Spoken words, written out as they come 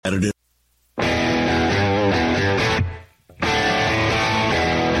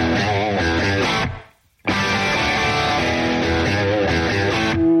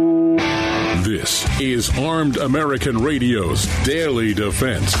is Armed American Radio's Daily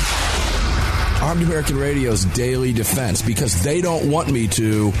Defense. Armed American Radio's Daily Defense. Because they don't want me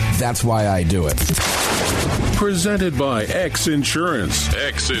to, that's why I do it. Presented by X Insurance.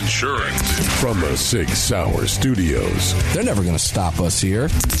 X Insurance. From the Sig Sauer Studios. They're never going to stop us here.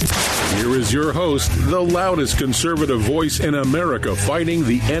 Here is your host, the loudest conservative voice in America fighting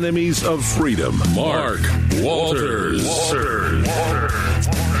the enemies of freedom, Mark Walters.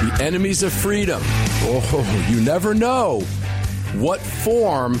 The enemies of freedom. Oh, you never know what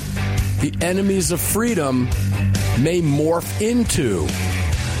form the enemies of freedom may morph into.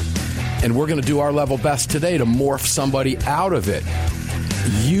 And we're going to do our level best today to morph somebody out of it.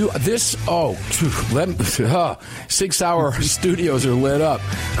 Sig Sauer Studios are lit up.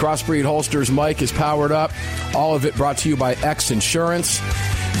 Crossbreed Holsters mic is powered up. All of it brought to you by X Insurance.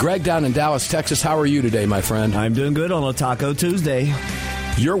 Greg down in Dallas, Texas, how are you today, my friend? I'm doing good on a Taco Tuesday.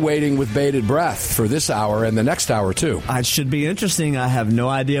 You're waiting with bated breath for this hour and the next hour, too. It should be interesting. I have no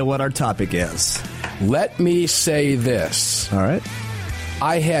idea what our topic is. Let me say this. All right.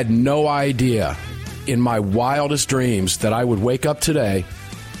 I had no idea in my wildest dreams that I would wake up today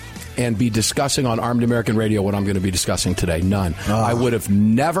and be discussing on Armed American Radio what I'm going to be discussing today. None. I would have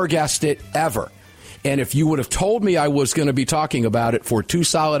never guessed it, ever. And if you would have told me I was going to be talking about it for 2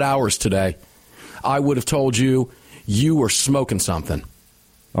 solid hours today, I would have told you you were smoking something.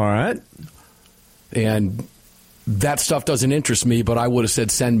 All right. And that stuff doesn't interest me, but I would have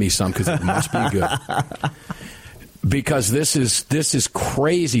said send me some because it must be good. Because this is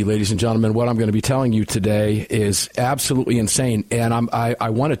crazy, ladies and gentlemen. What I'm going to be telling you today is absolutely insane, and I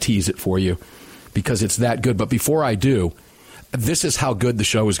want to tease it for you because it's that good. But before I do, this is how good the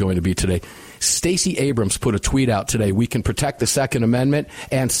show is going to be today. Stacey Abrams put a tweet out today. We can protect the Second Amendment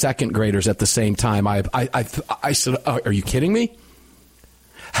and second graders at the same time. I said, are you kidding me?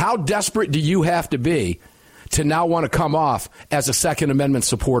 How desperate do you have to be to now want to come off as a Second Amendment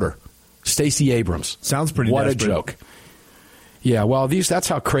supporter? Stacey Abrams. Sounds pretty What desperate. a joke. Yeah, well, that's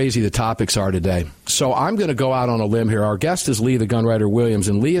how crazy the topics are today. So I'm going to go out on a limb here. Our guest is Lee, the Gunwriter Williams,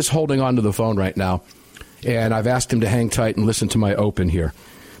 and Lee is holding on to the phone right now. And I've asked him to hang tight and listen to my open here.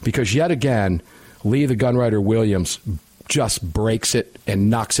 Because yet again, Lee, the Gunwriter Williams, just breaks it and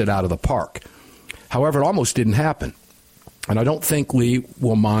knocks it out of the park. However, it almost didn't happen. And I don't think Lee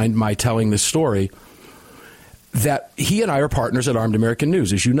will mind my telling this story, that he and I are partners at Armed American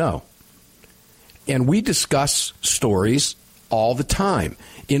News, as you know. And we discuss stories all the time.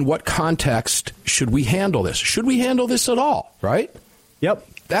 In what context should we handle this? Should we handle this at all, right? Yep.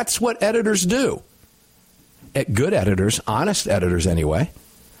 That's what editors do. Good editors, honest editors anyway,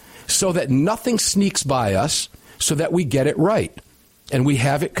 so that nothing sneaks by us, so that we get it right and we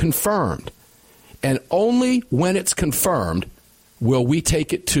have it confirmed. And only when it's confirmed will we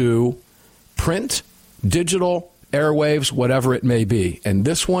take it to print, digital, airwaves, whatever it may be. And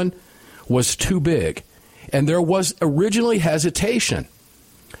this one was too big. And there was originally hesitation.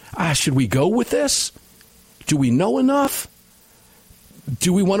 Should we go with this? Do we know enough?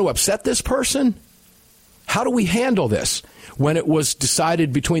 Do we want to upset this person? How do we handle this? When it was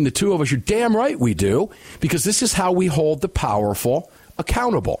decided between the two of us, you're damn right we do, because this is how we hold the powerful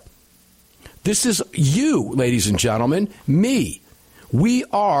accountable. This is you, ladies and gentlemen, me. We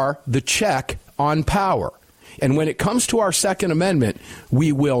are the check on power. And when it comes to our Second Amendment,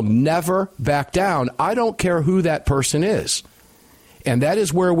 we will never back down. I don't care who that person is. And that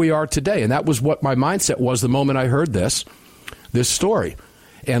is where we are today. And that was what my mindset was the moment I heard this story.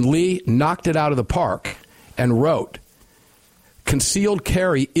 And Lee knocked it out of the park and wrote, concealed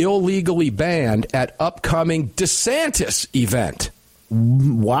carry illegally banned at upcoming DeSantis event.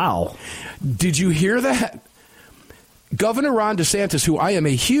 Wow. Did you hear that? Governor Ron DeSantis, who I am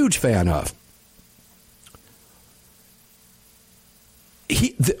a huge fan of,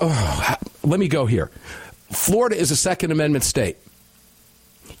 let me go here. Florida is a Second Amendment state.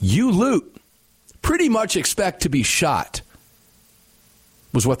 You loot, pretty much expect to be shot,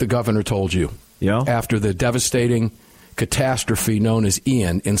 was what the governor told you. Yeah. After the devastating catastrophe known as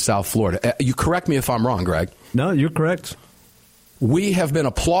Ian in South Florida. You correct me if I'm wrong, Greg. No, you're correct. We have been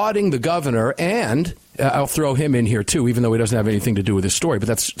applauding the governor, and I'll throw him in here too, even though he doesn't have anything to do with this story, but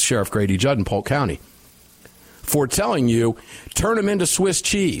that's Sheriff Grady Judd in Polk County, for telling you, turn them into Swiss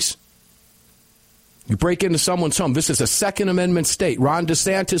cheese. You break into someone's home. This is a Second Amendment state. Ron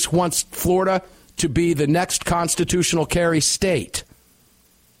DeSantis wants Florida to be the next constitutional carry state.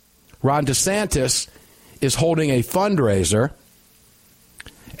 Ron DeSantis is holding a fundraiser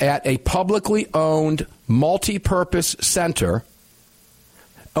at a publicly owned multi-purpose center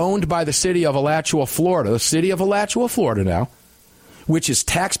owned by the city of Alachua, Florida, the city of Alachua, Florida now, which is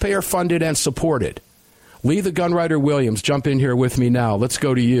taxpayer funded and supported. Lee the Gunwriter Williams, jump in here with me now. Let's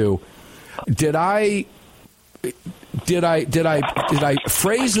go to you. Did I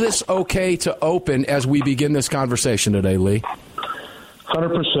phrase this okay to open as we begin this conversation today, Lee?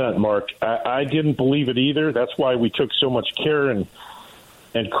 100%, Mark. I didn't believe it either. That's why we took so much care and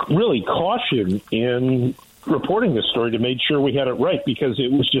really caution in reporting this story to make sure we had it right, because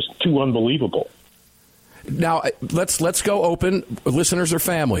it was just too unbelievable. Now, let's go open. Listeners or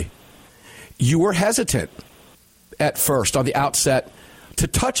family, you were hesitant at first on the outset to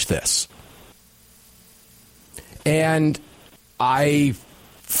touch this. And I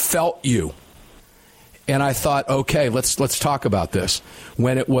felt you. And I thought, okay, let's talk about this.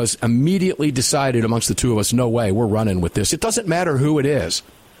 When it was immediately decided amongst the two of us, no way, we're running with this. It doesn't matter who it is.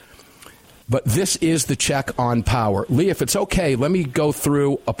 But this is the check on power. Lee, if it's okay, let me go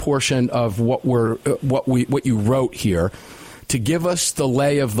through a portion of what you wrote here to give us the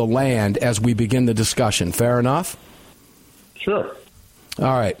lay of the land as we begin the discussion. Fair enough? Sure. All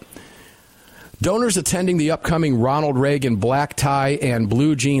right. Donors attending the upcoming Ronald Reagan black tie and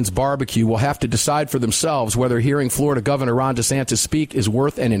blue jeans barbecue will have to decide for themselves whether hearing Florida Governor Ron DeSantis speak is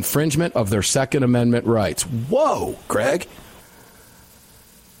worth an infringement of their Second Amendment rights. Whoa, Greg.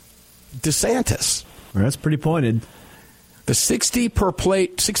 DeSantis. Well, that's pretty pointed. The $60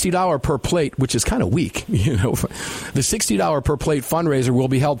 per plate, which is kind of weak, you know. The $60 per plate fundraiser will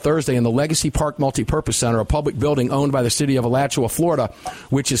be held Thursday in the Legacy Park Multipurpose Center, a public building owned by the city of Alachua, Florida,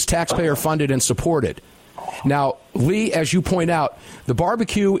 which is taxpayer funded and supported. Now, Lee, as you point out, the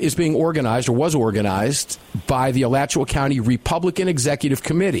barbecue is being organized or was organized by the Alachua County Republican Executive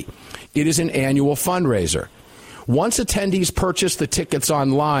Committee. It is an annual fundraiser. Once attendees purchased the tickets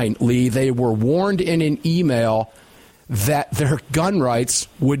online, Lee, they were warned in an email that their gun rights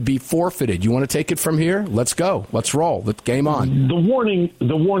would be forfeited. You want to take it from here? Let's go. Let's roll. Let's game on. The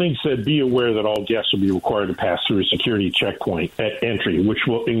warning said, be aware that all guests will be required to pass through a security checkpoint at entry, which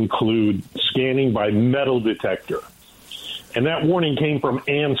will include scanning by metal detector. And that warning came from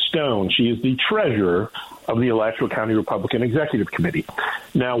Ann Stone. She is the treasurer of the Alachua County Republican Executive Committee.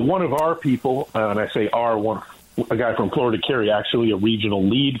 Now, one of our people, and I say a guy from Florida Carry, actually a regional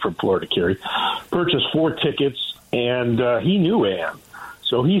lead from Florida Carry, purchased 4 tickets, and he knew Ann.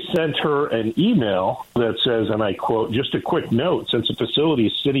 So he sent her an email that says, and I quote, just a quick note, since the facility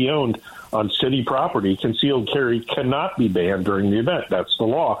is city-owned on city property, concealed carry cannot be banned during the event. That's the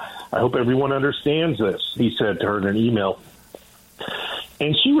law. I hope everyone understands this, he said to her in an email.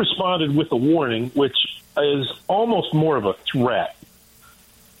 And she responded with a warning, which is almost more of a threat.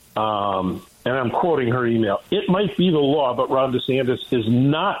 And I'm quoting her email. It might be the law, but Ron DeSantis is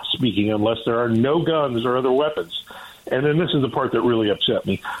not speaking unless there are no guns or other weapons. And then this is the part that really upset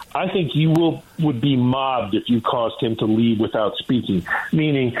me. I think you would be mobbed if you caused him to leave without speaking,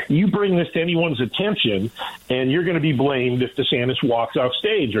 meaning you bring this to anyone's attention, and you're going to be blamed if DeSantis walks off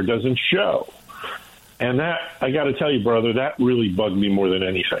stage or doesn't show. And that, I got to tell you, brother, that really bugged me more than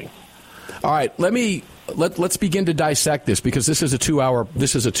anything. All right, let's begin to dissect this, because this is a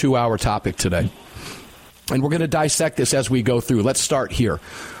 2-hour topic today. And we're going to dissect this as we go through. Let's start here.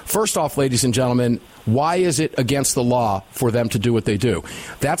 First off, ladies and gentlemen, why is it against the law for them to do what they do?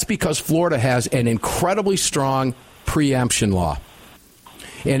 That's because Florida has an incredibly strong preemption law.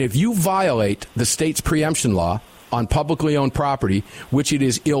 And if you violate the state's preemption law on publicly owned property, which it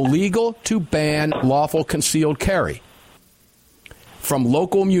is illegal to ban lawful concealed carry from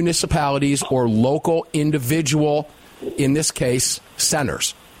local municipalities or local individual, in this case,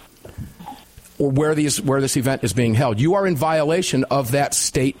 centers, or where this event is being held, you are in violation of that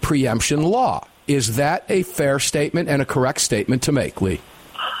state preemption law. Is that a fair statement and a correct statement to make, Lee?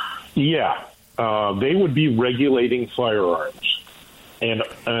 Yeah. They would be regulating firearms. And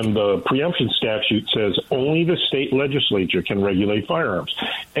the preemption statute says only the state legislature can regulate firearms.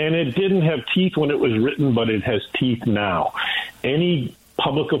 And it didn't have teeth when it was written, but it has teeth now. Any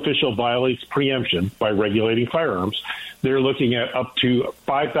public official violates preemption by regulating firearms, they're looking at up to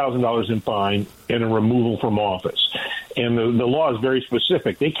 $5,000 in fine and a removal from office. And the law is very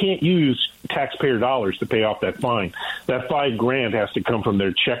specific. They can't use taxpayer dollars to pay off that fine. That $5,000 has to come from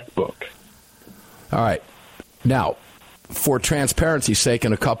their checkbook. All right. Now, for transparency's sake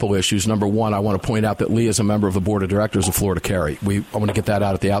and a couple issues, number one, I want to point out that Lee is a member of the board of directors of Florida Carry. I want to get that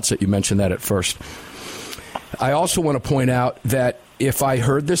out at the outset. You mentioned that at first. I also want to point out that if I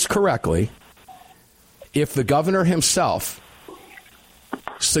heard this correctly, if the governor himself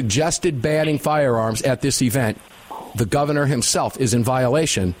suggested banning firearms at this event, the governor himself is in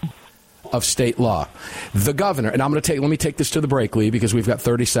violation of state law. The governor, and let me take this to the break, Lee, because we've got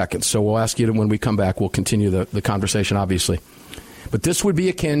 30 seconds. So we'll ask you when we come back. We'll continue the conversation, obviously. But this would be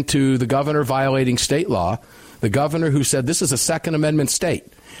akin to the governor violating state law, the governor who said this is a Second Amendment state.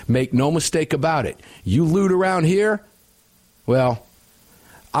 Make no mistake about it. You loot around here, well,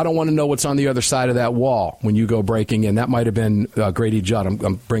 I don't want to know what's on the other side of that wall when you go breaking in. That might have been Grady Judd.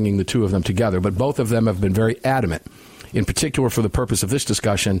 I'm bringing the two of them together. But both of them have been very adamant. In particular, for the purpose of this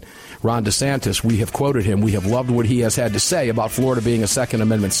discussion, Ron DeSantis, we have quoted him. We have loved what he has had to say about Florida being a Second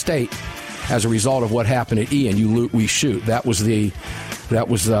Amendment state as a result of what happened at Ian. You loot, we shoot. That was where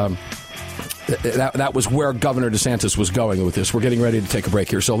Governor DeSantis was going with this. We're getting ready to take a break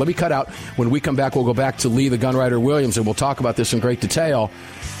here. So let me cut out. When we come back, we'll go back to Lee, the gunwriter Williams, and we'll talk about this in great detail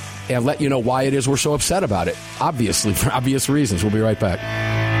and let you know why it is we're so upset about it. Obviously, for obvious reasons. We'll be right back.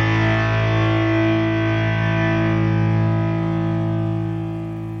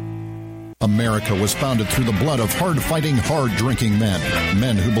 America was founded through the blood of hard-fighting, hard-drinking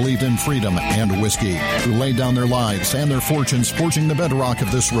men who believed in freedom and whiskey, who laid down their lives and their fortunes forging the bedrock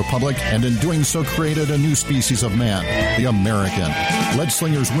of this republic, and in doing so created a new species of man, the American.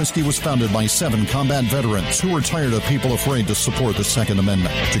 Leadslingers Whiskey was founded by 7 combat veterans who were tired of people afraid to support the Second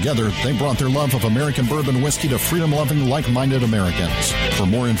Amendment. Together, they brought their love of American bourbon whiskey to freedom-loving, like-minded Americans. For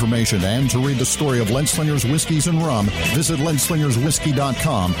more information and to read the story of Leadslingers Whiskeys and Rum, visit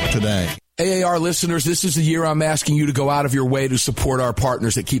leadslingerswhiskey.com today. AAR listeners, this is the year I'm asking you to go out of your way to support our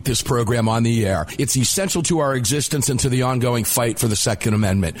partners that keep this program on the air. It's essential to our existence and to the ongoing fight for the Second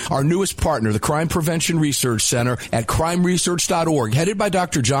Amendment. Our newest partner, the Crime Prevention Research Center at crimeresearch.org, headed by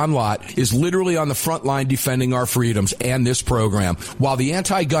Dr. John Lott, is literally on the front line defending our freedoms and this program. While the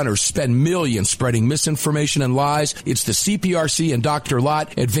anti-gunners spend millions spreading misinformation and lies, it's the CPRC and Dr.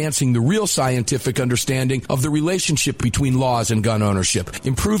 Lott advancing the real scientific understanding of the relationship between laws and gun ownership,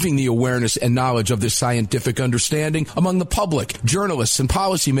 improving the awareness and knowledge of this scientific understanding among the public, journalists, and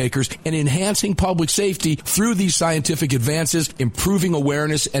policymakers, and enhancing public safety through these scientific advances, improving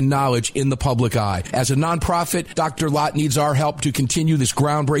awareness and knowledge in the public eye. As a nonprofit, Dr. Lott needs our help to continue this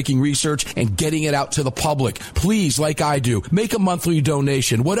groundbreaking research and getting it out to the public. Please, like I do, make a monthly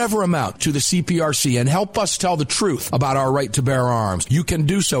donation, whatever amount, to the CPRC and help us tell the truth about our right to bear arms. You can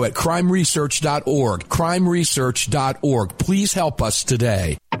do so at crimeresearch.org. crimeresearch.org. Please help us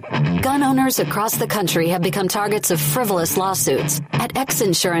today. Gun owners across the country have become targets of frivolous lawsuits. At X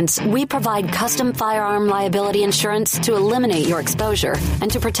Insurance, we provide custom firearm liability insurance to eliminate your exposure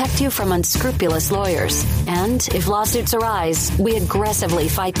and to protect you from unscrupulous lawyers. And if lawsuits arise, we aggressively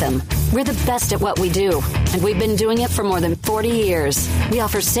fight them. We're the best at what we do, and we've been doing it for more than 40 years. We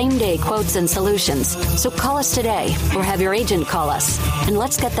offer same-day quotes and solutions. So call us today or have your agent call us, and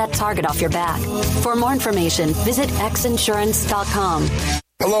let's get that target off your back. For more information, visit xinsurance.com.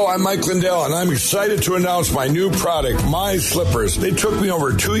 Hello, I'm Mike Lindell, and I'm excited to announce my new product, My Slippers. They took me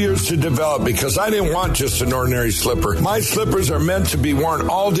over 2 years to develop because I didn't want just an ordinary slipper. My slippers are meant to be worn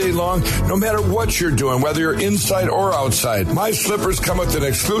all day long, no matter what you're doing, whether you're inside or outside. My slippers come with an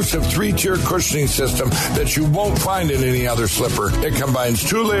exclusive 3-tier cushioning system that you won't find in any other slipper. It combines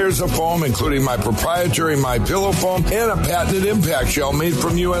 2 layers of foam, including my proprietary My Pillow foam and a patented impact gel made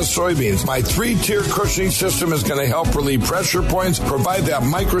from U.S. soybeans. My 3-tier cushioning system is going to help relieve pressure points, provide that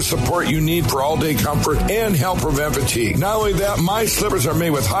micro support you need for all-day comfort, and help prevent fatigue. Not only that, my slippers are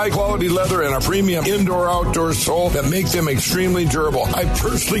made with high-quality leather and a premium indoor-outdoor sole that make them extremely durable. I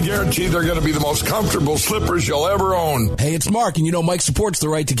personally guarantee they're going to be the most comfortable slippers you'll ever own. Hey, it's Mark, and you know Mike supports the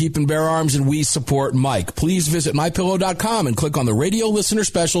right to keep and bear arms, and we support Mike. Please visit MyPillow.com and click on the radio listener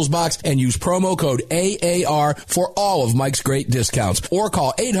specials box and use promo code AAR for all of Mike's great discounts. Or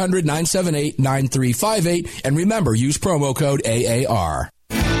call 800-978-9358, and remember, use promo code AAR.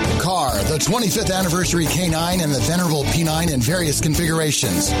 Car, the 25th anniversary K9 and the venerable P9 in various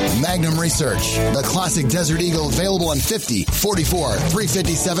configurations. Magnum Research, the classic Desert Eagle available in 50, 44,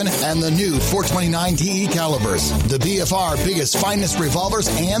 357, and the new 429 DE calibers. The BFR biggest, finest revolvers,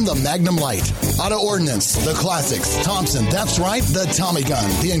 and the Magnum Light. Auto Ordnance, the classics. Thompson, that's right, the Tommy gun,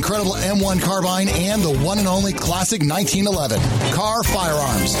 the incredible M1 carbine, and the one and only classic 1911. Car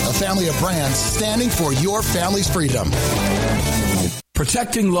Firearms, a family of brands standing for your family's freedom.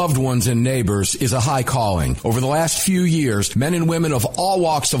 Protecting loved ones and neighbors is a high calling. Over the last few years, men and women of all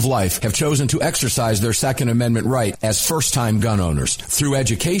walks of life have chosen to exercise their Second Amendment right as first-time gun owners. Through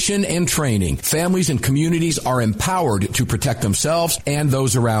education and training, families and communities are empowered to protect themselves and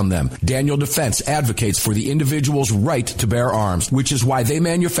those around them. Daniel Defense advocates for the individual's right to bear arms, which is why they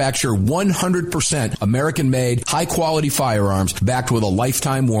manufacture 100% American-made, high-quality firearms backed with a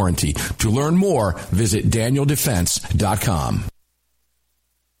lifetime warranty. To learn more, visit DanielDefense.com.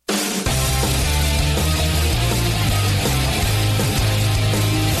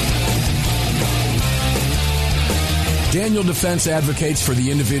 Daniel Defense advocates for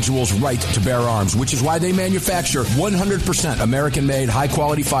the individual's right to bear arms, which is why they manufacture 100% American-made,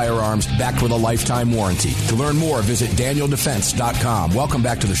 high-quality firearms backed with a lifetime warranty. To learn more, visit DanielDefense.com. Welcome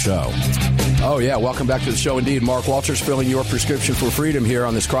back to the show. Oh, yeah, welcome back to the show indeed. Mark Walters filling your prescription for freedom here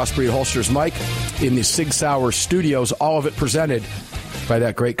on this Crossbreed Holsters mic in the Sig Sauer studios, all of it presented by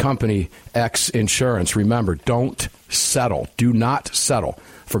that great company, X Insurance. Remember, don't settle. Do not settle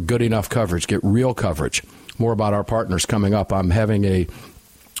for good enough coverage. Get real coverage. More about our partners coming up. I'm having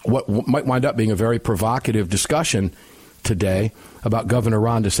what might wind up being a very provocative discussion today about Governor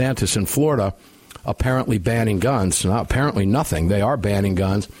Ron DeSantis in Florida apparently banning guns. Not apparently nothing. They are banning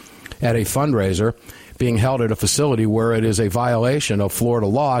guns at a fundraiser being held at a facility where it is a violation of Florida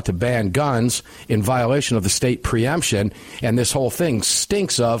law to ban guns in violation of the state preemption. And this whole thing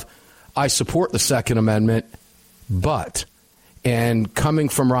stinks of, I support the Second Amendment, but, and coming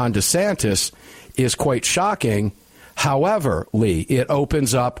from Ron DeSantis is quite shocking. However, Lee, it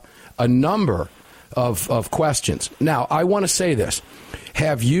opens up a number of questions. Now, I want to say this.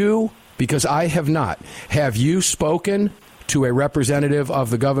 Have you, because I have not, have you spoken to a representative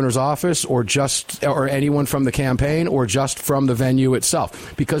of the governor's office or anyone from the campaign or just from the venue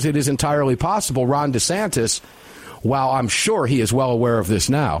itself? Because it is entirely possible Ron DeSantis, while I'm sure he is well aware of this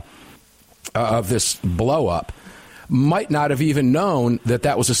now, of this blow-up, might not have even known that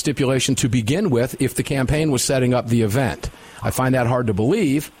that was a stipulation to begin with if the campaign was setting up the event. I find that hard to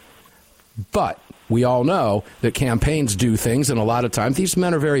believe, but we all know that campaigns do things, and a lot of times these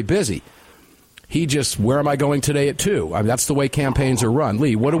men are very busy. He just, where am I going today at 2? I mean, that's the way campaigns are run.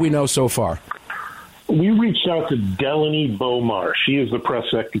 Lee, what do we know so far? We reached out to Delaney Bomar. She is the press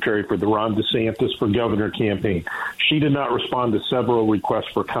secretary for the Ron DeSantis for Governor campaign. She did not respond to several requests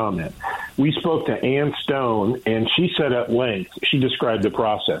for comment. We spoke to Ann Stone, and she said at length, she described the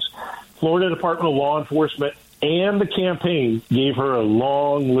process. Florida Department of Law Enforcement and the campaign gave her a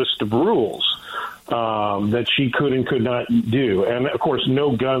long list of rules that she could and could not do. And, of course,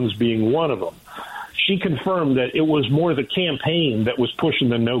 no guns being one of them. She confirmed that it was more the campaign that was pushing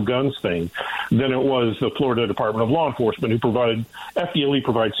the no guns thing than it was the Florida Department of Law Enforcement, who FDLE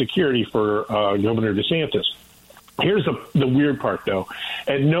provides security for Governor DeSantis. Here's the weird part, though.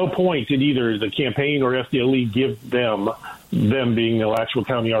 At no point did either the campaign or FDLE give them being the Alachua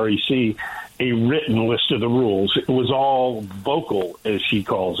County REC, a written list of the rules. It was all vocal, as she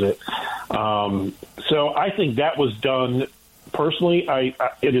calls it. So I think that was done. Personally,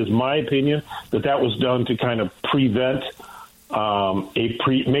 it is my opinion that was done to kind of prevent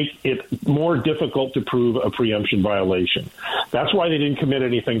make it more difficult to prove a preemption violation. That's why they didn't commit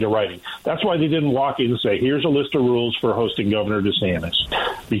anything to writing. That's why they didn't walk in and say, here's a list of rules for hosting Governor DeSantis.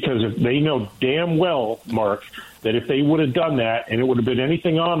 Because if they know damn well, Mark, that if they would have done that and it would have been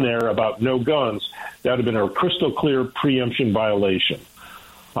anything on there about no guns, that would have been a crystal clear preemption violation.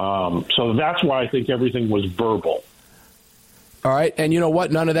 So that's why I think everything was verbal. All right, and you know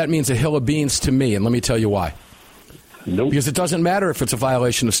what? None of that means a hill of beans to me, and let me tell you why. Nope. Because it doesn't matter if it's a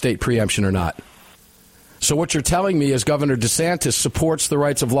violation of state preemption or not. So what you're telling me is Governor DeSantis supports the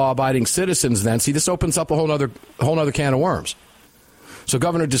rights of law-abiding citizens then. See, this opens up a whole other can of worms. So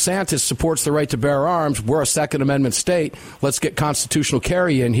Governor DeSantis supports the right to bear arms. We're a Second Amendment state. Let's get constitutional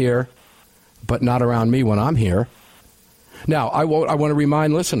carry in here, but not around me when I'm here. Now, I want to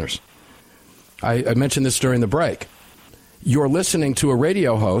remind listeners. I mentioned this during the break. You're listening to a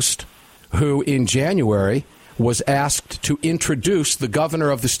radio host who, in January, was asked to introduce the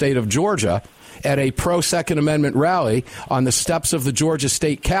governor of the state of Georgia at a pro-Second Amendment rally on the steps of the Georgia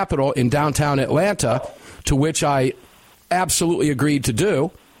State Capitol in downtown Atlanta, to which I absolutely agreed to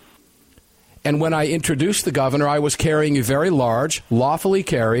do. And when I introduced the governor, I was carrying a very large, lawfully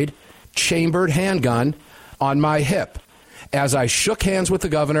carried, chambered handgun on my hip. As I shook hands with the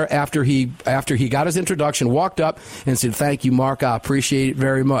governor after he got his introduction, walked up and said, "Thank you, Mark. I appreciate it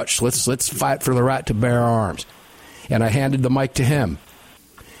very much. Let's fight for the right to bear arms." And I handed the mic to him.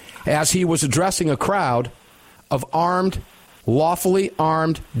 As he was addressing a crowd of lawfully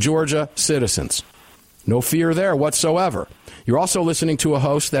armed Georgia citizens. No fear there whatsoever. You're also listening to a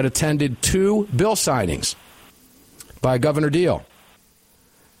host that attended 2 bill signings by Governor Deal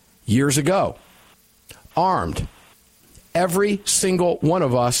years ago. Armed. Every single one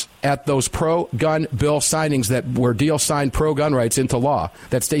of us at those pro-gun bill signings where Deal signed pro-gun rights into law,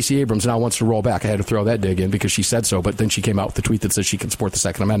 that Stacey Abrams now wants to roll back. I had to throw that dig in because she said so, but then she came out with the tweet that says she can support the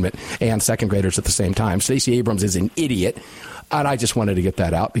Second Amendment and second graders at the same time. Stacey Abrams is an idiot, and I just wanted to get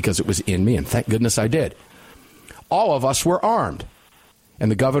that out because it was in me, and thank goodness I did. All of us were armed, and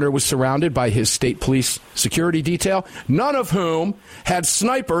the governor was surrounded by his state police security detail, none of whom had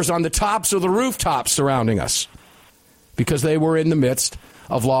snipers on the tops of the rooftops surrounding us. because they were in the midst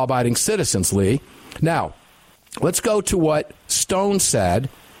of law-abiding citizens, Lee. Now, let's go to what Stone said.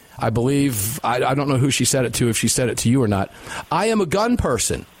 I believe, I don't know who she said it to, if she said it to you or not. I am a gun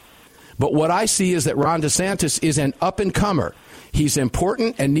person, but what I see is that Ron DeSantis is an up-and-comer. He's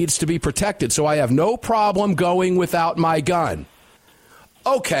important and needs to be protected, so I have no problem going without my gun.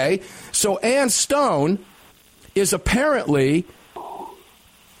 Okay, so Ann Stone is apparently,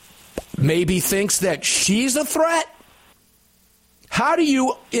 maybe thinks that she's a threat? How do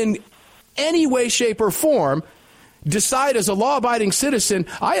you, in any way, shape, or form, decide as a law-abiding citizen,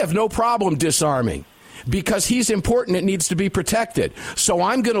 I have no problem disarming because he's important, it needs to be protected. So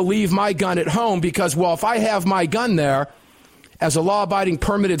I'm going to leave my gun at home because, well, if I have my gun there as a law-abiding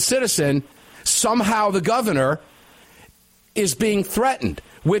permitted citizen, somehow the governor is being threatened,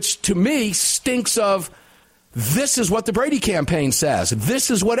 which to me stinks of, this is what the Brady campaign says.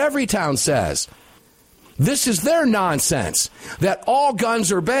 This is what Everytown says. This is their nonsense, that all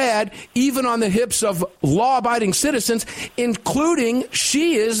guns are bad, even on the hips of law-abiding citizens, including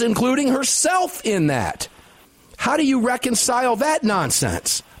herself in that. How do you reconcile that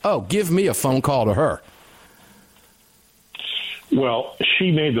nonsense? Oh, give me a phone call to her. Well,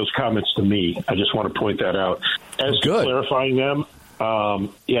 she made those comments to me. I just want to point that out. As to clarifying them,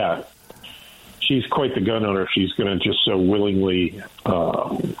 she's quite the gun owner. She's going to just so willingly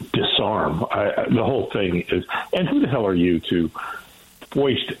disarm. The whole thing is, and who the hell are you to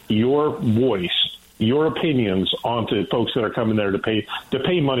foist your voice, your opinions onto folks that are coming there to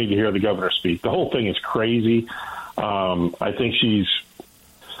pay money to hear the governor speak? The whole thing is crazy. I think she's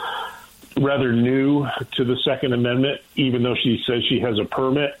rather new to the Second Amendment, even though she says she has a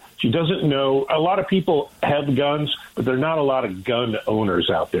permit. She doesn't know. A lot of people have guns, but there are not a lot of gun owners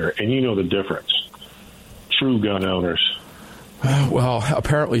out there, and you know the difference. True gun owners. Well,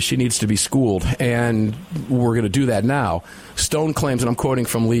 apparently she needs to be schooled, and we're going to do that now. Stone claims, and I'm quoting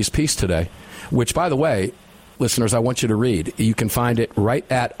from Lee's piece today, which, by the way, listeners, I want you to read. You can find it right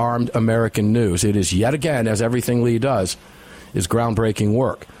at Armed American News. It is, yet again, as everything Lee does, is groundbreaking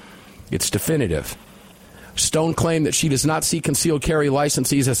work. It's definitive. Stone claimed that she does not see concealed carry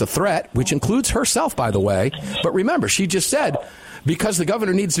licensees as a threat, which includes herself, by the way. But remember, she just said, because the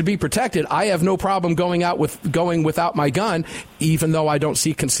governor needs to be protected, I have no problem going without my gun, even though I don't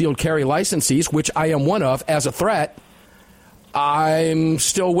see concealed carry licensees, which I am one of, as a threat. I'm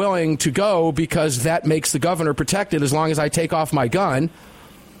still willing to go because that makes the governor protected as long as I take off my gun.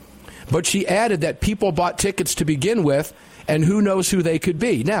 But she added that people bought tickets to begin with, and who knows who they could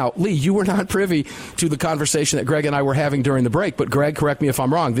be. Now, Lee, you were not privy to the conversation that Greg and I were having during the break, but Greg, correct me if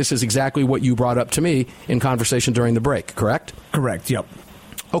I'm wrong, this is exactly what you brought up to me in conversation during the break, correct? Correct, yep.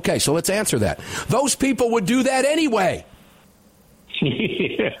 Okay, so let's answer that. Those people would do that anyway.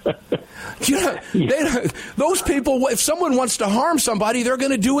 Those people, if someone wants to harm somebody, they're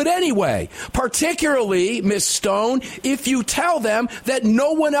going to do it anyway. Particularly, Miss Stone, if you tell them that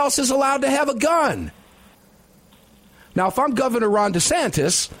no one else is allowed to have a gun. Now, if I'm Governor Ron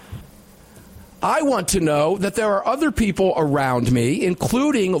DeSantis, I want to know that there are other people around me,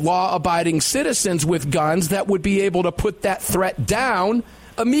 including law-abiding citizens with guns, that would be able to put that threat down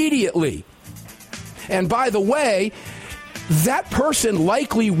immediately. And by the way, that person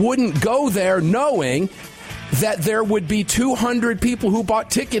likely wouldn't go there knowing that there would be 200 people who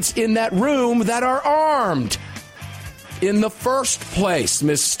bought tickets in that room that are armed. In the first place,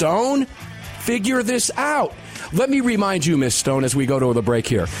 Ms. Stone, figure this out. Let me remind you, Ms. Stone, as we go to the break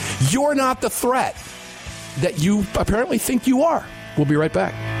here, you're not the threat that you apparently think you are. We'll be right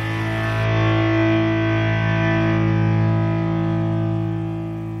back.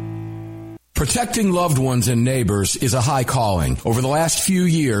 Protecting loved ones and neighbors is a high calling. Over the last few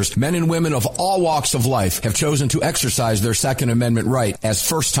years, men and women of all walks of life have chosen to exercise their Second Amendment right as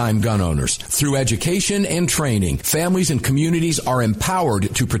first-time gun owners. Through education and training, families and communities are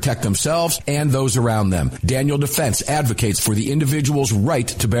empowered to protect themselves and those around them. Daniel Defense advocates for the individual's right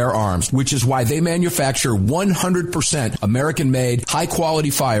to bear arms, which is why they manufacture 100% American-made, high-quality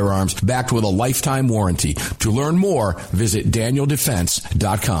firearms backed with a lifetime warranty. To learn more, visit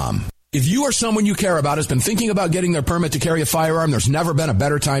DanielDefense.com. If you or someone you care about has been thinking about getting their permit to carry a firearm, there's never been a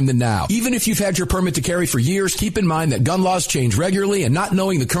better time than now. Even if you've had your permit to carry for years, keep in mind that gun laws change regularly, and not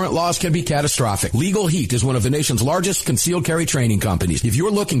knowing the current laws can be catastrophic. Legal Heat is one of the nation's largest concealed carry training companies. If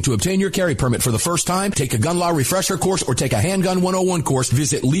you're looking to obtain your carry permit for the first time, take a gun law refresher course or take a handgun 101 course,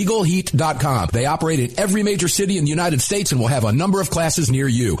 visit LegalHeat.com. They operate in every major city in the United States and will have a number of classes near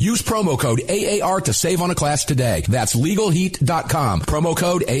you. Use promo code AAR to save on a class today. That's LegalHeat.com. Promo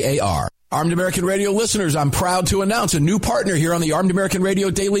code AAR. Armed American Radio listeners, I'm proud to announce a new partner here on the Armed American Radio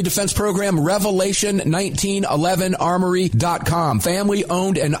Daily Defense Program, Revelation1911Armory.com. Family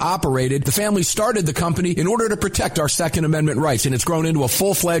owned and operated. The family started the company in order to protect our Second Amendment rights, and it's grown into a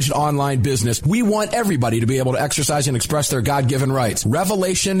full-fledged online business. We want everybody to be able to exercise and express their God-given rights.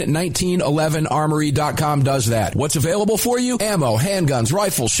 Revelation1911Armory.com does that. What's available for you? Ammo, handguns,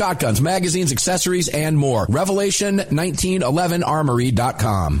 rifles, shotguns, magazines, accessories, and more.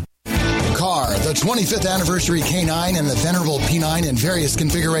 Revelation1911Armory.com. Car, the 25th anniversary K9 and the venerable P9 in various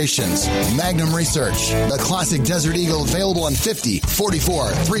configurations. Magnum Research, the classic Desert Eagle available in 50, 44,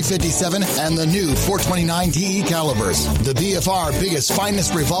 357, and the new 429 DE calibers. The BFR biggest,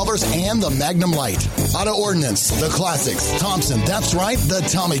 finest revolvers and the Magnum Light. Auto Ordnance, the classics. Thompson, that's right, the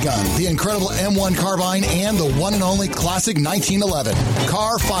Tommy gun, the incredible M1 carbine, and the one and only classic 1911.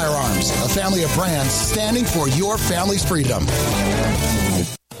 Car Firearms, a family of brands standing for your family's freedom.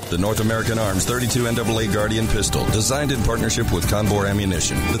 The North American Arms 32 NAA Guardian pistol, designed in partnership with Conbor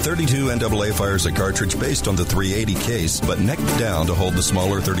Ammunition. The 32 NAA fires a cartridge based on the 380 case, but necked down to hold the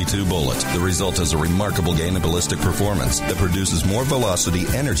smaller 32 bullet. The result is a remarkable gain in ballistic performance that produces more velocity,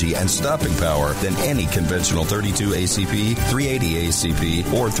 energy, and stopping power than any conventional 32 ACP, 380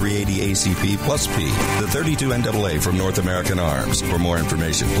 ACP, or 380 ACP plus P. The 32 NAA from North American Arms. For more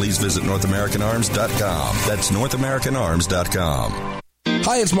information, please visit NorthAmericanArms.com. That's NorthAmericanArms.com.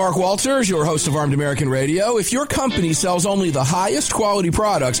 Hi, it's Mark Walters, your host of Armed American Radio. If your company sells only the highest quality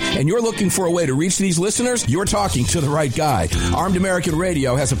products and you're looking for a way to reach these listeners, you're talking to the right guy. Armed American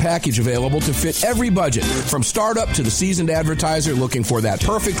Radio has a package available to fit every budget, from startup to the seasoned advertiser looking for that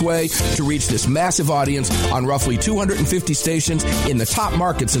perfect way to reach this massive audience on roughly 250 stations in the top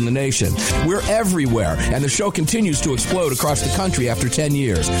markets in the nation. We're everywhere, and the show continues to explode across the country after 10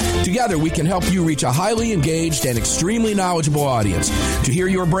 years. Together, we can help you reach a highly engaged and extremely knowledgeable audience. To hear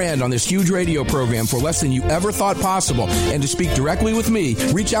your brand on this huge radio program for less than you ever thought possible and to speak directly with me,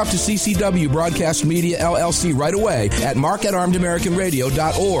 reach out to CCW Broadcast Media LLC right away at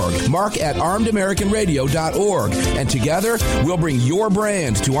mark@armedamericanradio.org. mark@armedamericanradio.org. And together, we'll bring your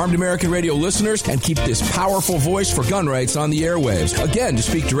brand to Armed American Radio listeners and keep this powerful voice for gun rights on the airwaves. Again, to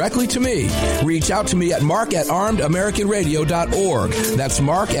speak directly to me, reach out to me at mark@armedamericanradio.org. That's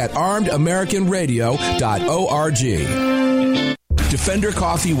mark@armedamericanradio.org. Defender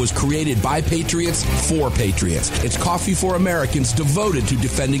Coffee was created by patriots for patriots. It's coffee for Americans devoted to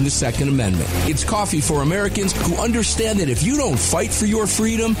defending the Second Amendment. It's coffee for Americans who understand that if you don't fight for your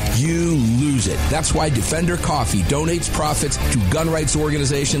freedom, you lose it. That's why Defender Coffee donates profits to gun rights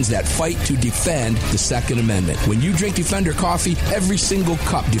organizations that fight to defend the Second Amendment. When you drink Defender Coffee, every single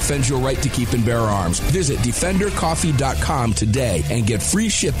cup defends your right to keep and bear arms. Visit DefenderCoffee.com today and get free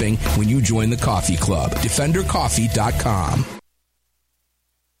shipping when you join the coffee club. DefenderCoffee.com.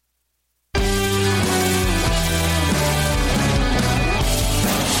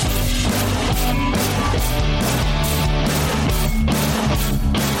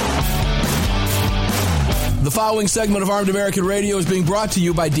 The following segment of Armed American Radio is being brought to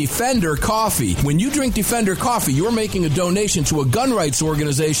you by Defender Coffee. When you drink Defender Coffee, you're making a donation to a gun rights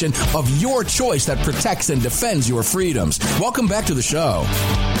organization of your choice that protects and defends your freedoms. Welcome back to the show.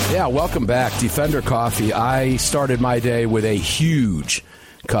 Yeah, welcome back. Defender Coffee. I started my day with a huge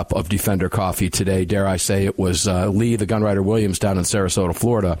cup of Defender Coffee today. Dare I say it was Lee, the gunwriter Williams, down in Sarasota,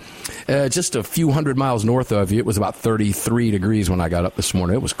 Florida. Just a few hundred miles north of you. It was about 33 degrees when I got up this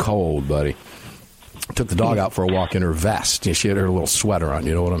morning. It was cold, buddy. Took the dog out for a walk in her vest. She had her little sweater on,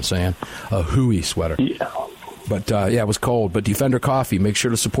 you know what I'm saying? A hooey sweater. Yeah. But, yeah, it was cold. But Defender Coffee, make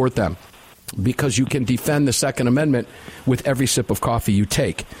sure to support them, because you can defend the Second Amendment with every sip of coffee you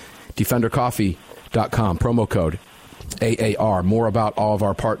take. DefenderCoffee.com, promo code AAR. More about all of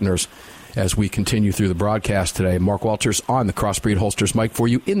our partners as we continue through the broadcast today. Mark Walters on the Crossbreed Holsters mic for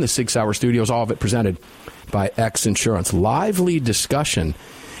you in the 6 Hour Studios, all of it presented by X Insurance. Lively discussion,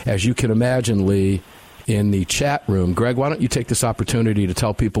 as you can imagine, Lee, in the chat room. Greg, why don't you take this opportunity to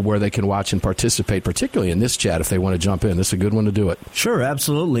tell people where they can watch and participate, particularly in this chat if they want to jump in. This is a good one to do it. Sure,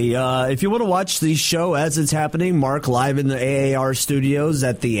 absolutely. If you want to watch the show as it's happening, Mark live in the AAR studios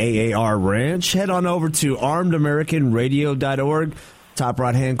at the AAR Ranch, head on over to armedamericanradio.org. Top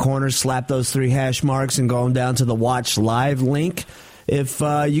right-hand corner, slap those 3 hash marks and go on down to the Watch Live link. If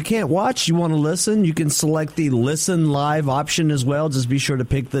you can't watch, you want to listen, you can select the Listen Live option as well. Just be sure to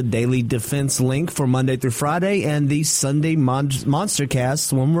pick the Daily Defense link for Monday through Friday and the Sunday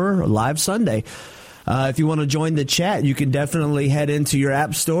Monstercast when we're live Sunday. If you want to join the chat, you can definitely head into your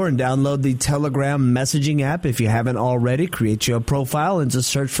app store and download the Telegram messaging app. If you haven't already, create your profile and just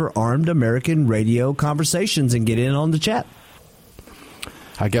search for Armed American Radio Conversations and get in on the chat.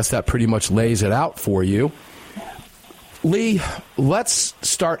 I guess that pretty much lays it out for you. Lee, let's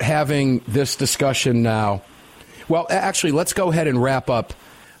start having this discussion now. Well, actually, let's go ahead and wrap up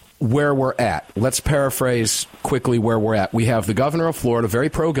where we're at. Let's paraphrase quickly where we're at. We have the governor of Florida, very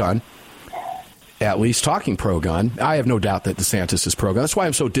pro-gun, at least talking pro-gun. I have no doubt that DeSantis is pro-gun. That's why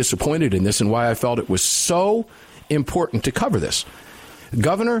I'm so disappointed in this and why I felt it was so important to cover this.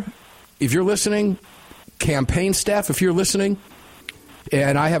 Governor, if you're listening, campaign staff, if you're listening,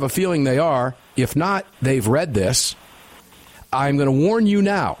 and I have a feeling they are, if not, they've read this, I'm going to warn you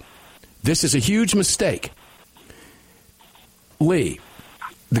now. This is a huge mistake. Lee,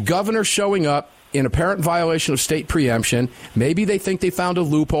 the governor showing up in apparent violation of state preemption. Maybe they think they found a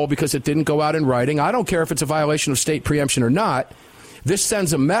loophole because it didn't go out in writing. I don't care if it's a violation of state preemption or not. This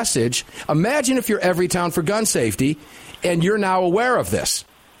sends a message. Imagine if you're Everytown for gun safety and you're now aware of this.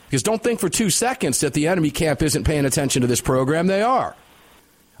 Because don't think for 2 seconds that the enemy camp isn't paying attention to this program. They are.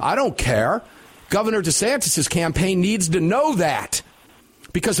 I don't care. Governor DeSantis' campaign needs to know that.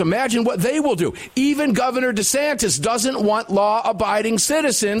 Because imagine what they will do. Even Governor DeSantis doesn't want law-abiding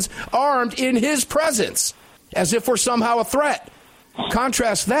citizens armed in his presence, as if we're somehow a threat.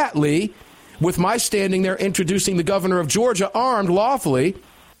 Contrast that, Lee, with my standing there introducing the governor of Georgia armed lawfully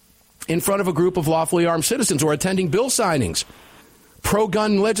in front of a group of lawfully armed citizens, or attending bill signings,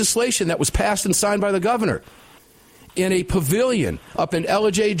 pro-gun legislation that was passed and signed by the governor, in a pavilion up in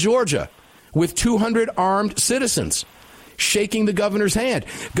Ellijay, Georgia, with 200 armed citizens, shaking the governor's hand.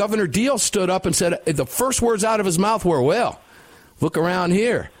 Governor Deal stood up and said, the first words out of his mouth were, well, look around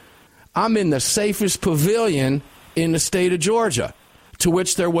here. I'm in the safest pavilion in the state of Georgia, to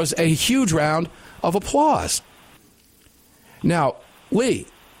which there was a huge round of applause. Now, Lee,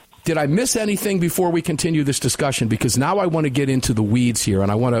 did I miss anything before we continue this discussion? Because now I want to get into the weeds here,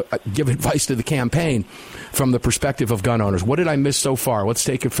 and I want to give advice to the campaign from the perspective of gun owners. What did I miss so far? Let's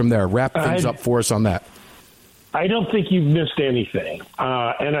take it from there. Wrap things up for us on that. I don't think you've missed anything.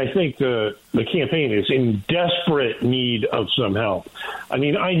 And I think the campaign is in desperate need of some help. I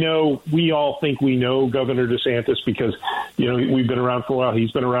mean, I know we all think we know Governor DeSantis because, you know, we've been around for a while.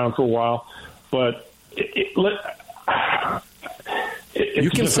 He's been around for a while. But it's you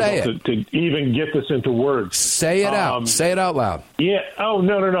can say it. To even get this into words. Say it out. Say it out loud. Yeah. Oh,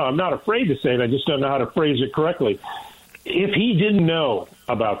 no. I'm not afraid to say it. I just don't know how to phrase it correctly. If he didn't know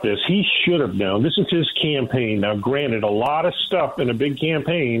about this, he should have known. This is his campaign. Now, granted, a lot of stuff in a big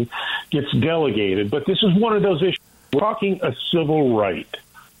campaign gets delegated, but this is one of those issues. We're talking a civil right,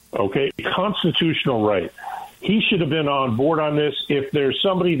 okay, constitutional right. He should have been on board on this. If there's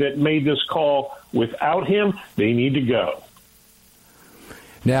somebody that made this call without him, they need to go.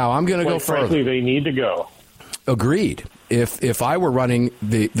 Now, I'm going to go further. Frankly, they need to go. Agreed. If I were running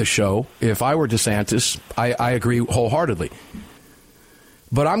the show, if I were DeSantis, I agree wholeheartedly.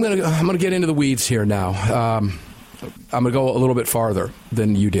 But I'm going to get into the weeds here now. I'm going to go a little bit farther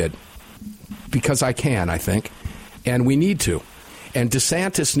than you did because I can, I think, and we need to. And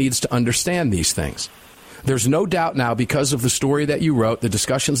DeSantis needs to understand these things. There's no doubt now, because of the story that you wrote, the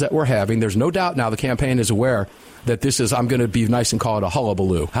discussions that we're having, there's no doubt now the campaign is aware that this is, I'm going to be nice and call it a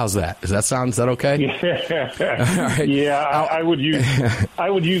hullabaloo. How's that? Is that okay? Yeah, right. Yeah. I would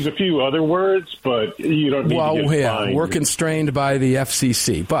use a few other words, but you don't need to get fined. We're constrained by the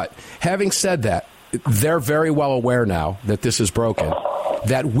FCC. But having said that, they're very well aware now that this is broken,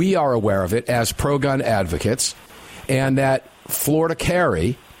 that we are aware of it as pro-gun advocates, and that Florida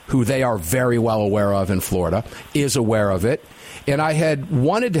Carry, who they are very well aware of in Florida, is aware of it. And I had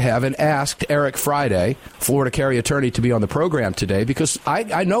wanted to have and asked Eric Friday, Florida Carry attorney, to be on the program today because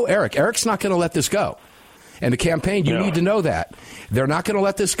I know Eric. Eric's not going to let this go. And the campaign, you need to know that. They're not going to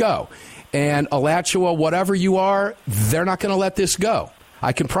let this go. And Alachua, whatever you are, they're not going to let this go.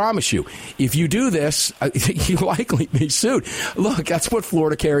 I can promise you. If you do this, you likely be sued. Look, that's what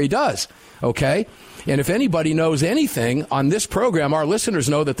Florida Carry does, okay? And if anybody knows anything on this program, our listeners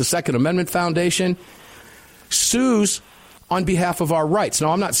know that the Second Amendment Foundation sues on behalf of our rights. Now,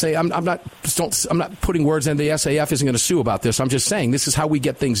 I'm not saying I'm not putting words in. The SAF isn't going to sue about this. I'm just saying this is how we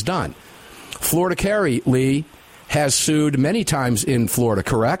get things done. Florida Carry, Lee, has sued many times in Florida,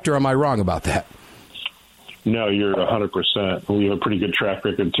 correct? Or am I wrong about that? No, you're 100%. We have a pretty good track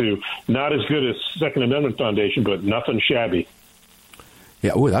record, too. Not as good as Second Amendment Foundation, but nothing shabby.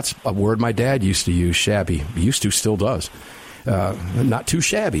 Yeah, that's a word my dad used to use, shabby. Used to, still does. Not too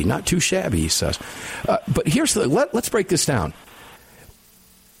shabby, he says. But here's let's break this down.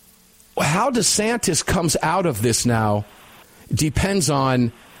 How DeSantis comes out of this now depends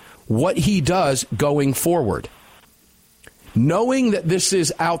on what he does going forward. Knowing that this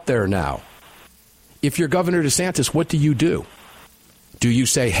is out there now, if you're Governor DeSantis, what do you do? Do you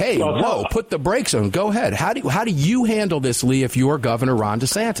say, hey, whoa, put the brakes on, go ahead? How do you handle this, Lee, if you're Governor Ron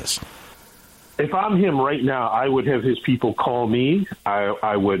DeSantis? If I'm him right now, I would have his people call me.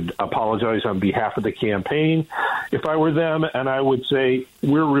 I would apologize on behalf of the campaign if I were them, and I would say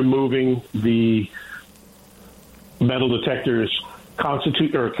we're removing the metal detectors.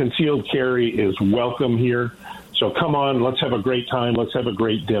 Concealed carry is welcome here. So come on, let's have a great time. Let's have a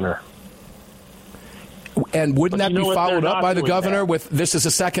great dinner. And wouldn't that be followed up by the governor with this is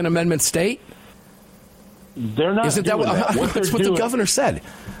a Second Amendment state? They're not. Isn't that that's what the governor said?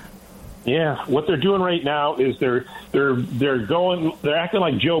 Yeah, what they're doing right now is they're acting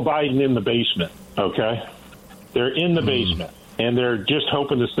like Joe Biden in the basement. Okay, they're in the basement and they're just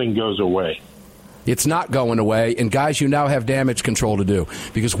hoping this thing goes away. It's not going away, and guys, you now have damage control to do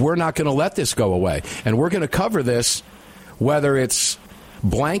because we're not going to let this go away, and we're going to cover this whether it's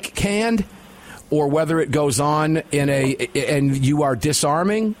blank canned or whether it goes on and you are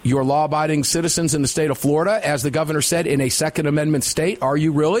disarming your law-abiding citizens in the state of Florida, as the governor said, in a Second Amendment state. Are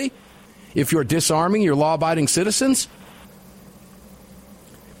you really? If you're disarming your law-abiding citizens?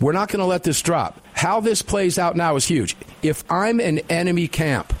 We're not going to let this drop. How this plays out now is huge. If I'm an enemy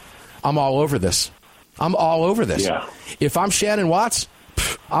camp, I'm all over this. I'm all over this. Yeah. If I'm Shannon Watts,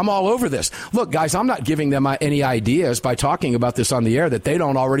 I'm all over this. Look, guys, I'm not giving them any ideas by talking about this on the air that they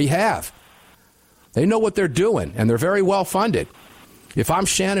don't already have. They know what they're doing, and they're very well funded. If I'm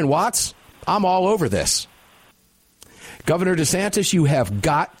Shannon Watts, I'm all over this. Governor DeSantis, you have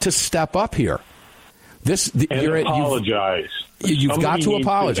got to step up here. Apologize. You've got to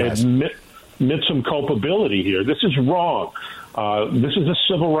apologize. Admit some culpability here. This is wrong. This is a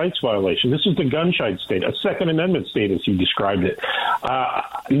civil rights violation. This is the gunshot state, a Second Amendment state, as you described it.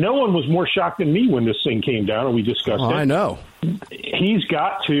 No one was more shocked than me when this thing came down and we discussed it. I know. He's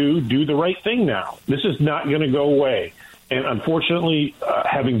got to do the right thing now. This is not going to go away. And unfortunately,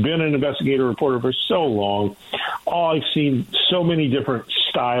 having been an investigative reporter for so long, I've seen so many different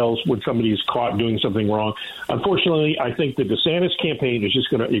styles when somebody is caught doing something wrong. Unfortunately, I think the DeSantis campaign is just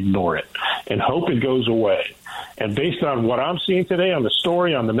going to ignore it and hope it goes away. And based on what I'm seeing today on the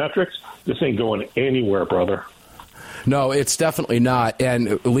story, on the metrics, this ain't going anywhere, brother. No, it's definitely not.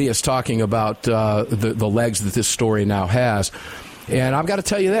 And Lee is talking about the legs that this story now has. And I've got to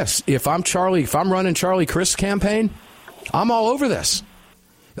tell you this. If I'm running Charlie Crist's campaign, I'm all over this.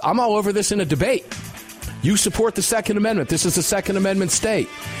 I'm all over this in a debate. You support the Second Amendment. This is a Second Amendment state.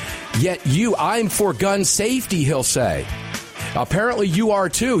 Yet I'm for gun safety, he'll say. Apparently you are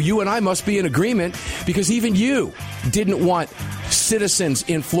too. You and I must be in agreement because even you didn't want citizens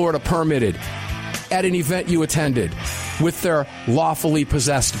in Florida permitted at an event you attended with their lawfully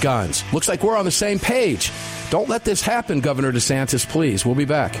possessed guns. Looks like we're on the same page. Don't let this happen, Governor DeSantis, please. We'll be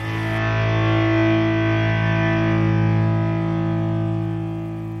back.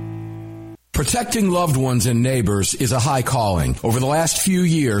 Protecting loved ones and neighbors is a high calling. Over the last few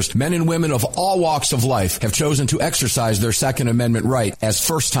years, men and women of all walks of life have chosen to exercise their Second Amendment right as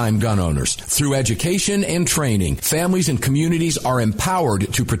first-time gun owners. Through education and training, families and communities are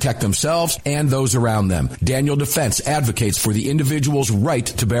empowered to protect themselves and those around them. Daniel Defense advocates for the individual's right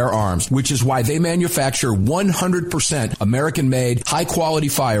to bear arms, which is why they manufacture 100% American-made, high-quality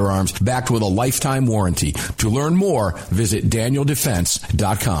firearms backed with a lifetime warranty. To learn more, visit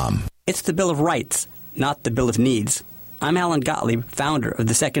DanielDefense.com. It's the Bill of Rights, not the Bill of Needs. I'm Alan Gottlieb, founder of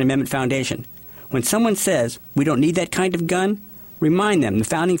the Second Amendment Foundation. When someone says we don't need that kind of gun, remind them the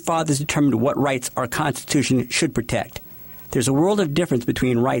Founding Fathers determined what rights our Constitution should protect. There's a world of difference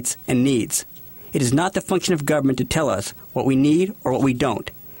between rights and needs. It is not the function of government to tell us what we need or what we don't.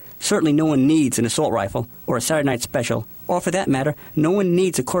 Certainly no one needs an assault rifle or a Saturday Night Special, or for that matter, no one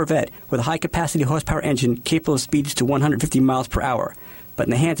needs a Corvette with a high-capacity horsepower engine capable of speeds to 150 miles per hour. But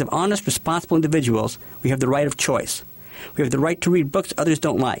in the hands of honest, responsible individuals, we have the right of choice. We have the right to read books others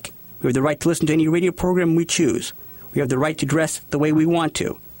don't like. We have the right to listen to any radio program we choose. We have the right to dress the way we want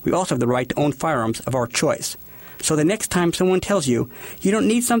to. We also have the right to own firearms of our choice. So the next time someone tells you, you don't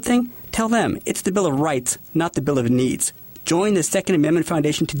need something, tell them it's the Bill of Rights, not the Bill of Needs. Join the Second Amendment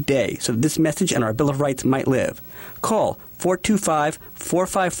Foundation today so that this message and our Bill of Rights might live. Call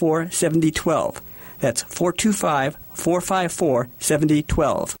 425-454-7012. That's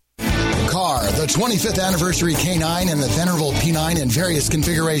 425-454-7012. Car, the 25th anniversary K9 and the venerable P9 in various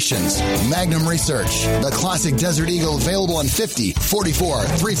configurations. Magnum Research, the classic Desert Eagle available in 50, 44,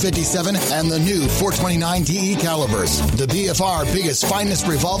 357, and the new 429 DE calibers. The BFR biggest, finest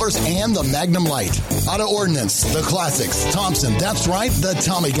revolvers and the Magnum Light. Auto Ordnance, the classics. Thompson, that's right, the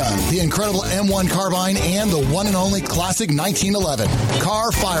Tommy gun, the incredible M1 carbine, and the one and only classic 1911.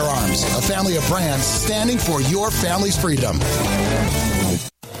 Car Firearms, a family of brands standing for your family's freedom.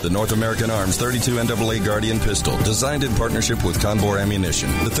 The North American Arms 32 NAA Guardian pistol, designed in partnership with Conbor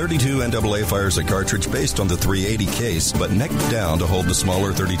Ammunition. The 32 NAA fires a cartridge based on the .380 case, but neck down to hold the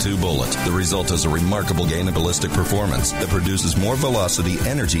smaller .32 bullet. The result is a remarkable gain in ballistic performance that produces more velocity,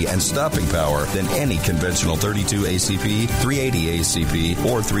 energy, and stopping power than any conventional .32 ACP, .380 ACP,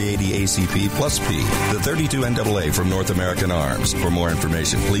 or .380 ACP plus P. The 32 NAA from North American Arms. For more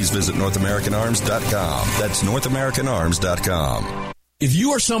information, please visit NorthAmericanArms.com. That's NorthAmericanArms.com. If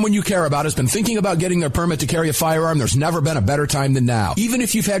you or someone you care about has been thinking about getting their permit to carry a firearm, there's never been a better time than now. Even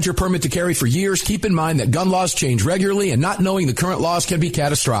if you've had your permit to carry for years, keep in mind that gun laws change regularly, and not knowing the current laws can be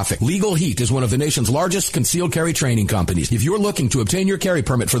catastrophic. Legal Heat is one of the nation's largest concealed carry training companies. If you're looking to obtain your carry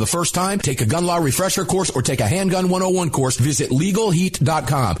permit for the first time, take a gun law refresher course or take a handgun 101 course, visit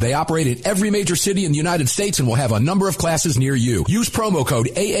LegalHeat.com. They operate in every major city in the United States and will have a number of classes near you. Use promo code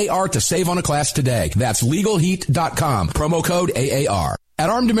AAR to save on a class today. That's LegalHeat.com. Promo code AAR. At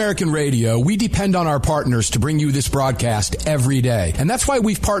Armed American Radio, we depend on our partners to bring you this broadcast every day. And that's why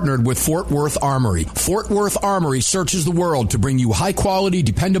we've partnered with Fort Worth Armory. Fort Worth Armory searches the world to bring you high-quality,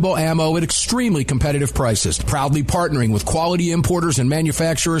 dependable ammo at extremely competitive prices. Proudly partnering with quality importers and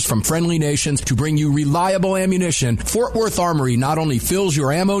manufacturers from friendly nations to bring you reliable ammunition, Fort Worth Armory not only fills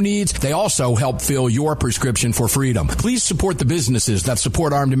your ammo needs, they also help fill your prescription for freedom. Please support the businesses that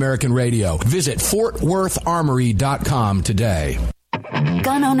support Armed American Radio. Visit FortWorthArmory.com today.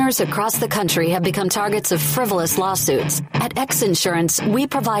 Gun owners across the country have become targets of frivolous lawsuits. At X Insurance, we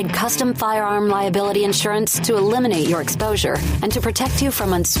provide custom firearm liability insurance to eliminate your exposure and to protect you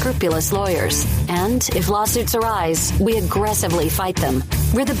from unscrupulous lawyers. And if lawsuits arise, we aggressively fight them.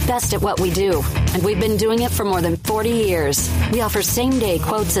 We're the best at what we do, and we've been doing it for more than 40 years. We offer same-day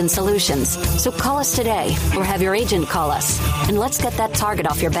quotes and solutions. So call us today or have your agent call us, and let's get that target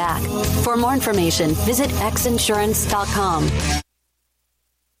off your back. For more information, visit xinsurance.com.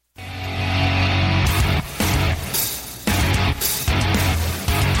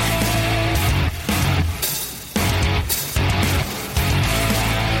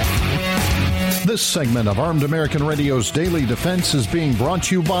 This segment of Armed American Radio's Daily Defense is being brought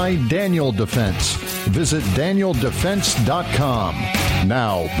to you by Daniel Defense. Visit DanielDefense.com.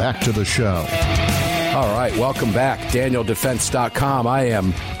 Now, back to the show. All right, welcome back. DanielDefense.com. I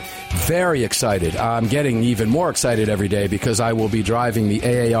am very excited. I'm getting even more excited every day because I will be driving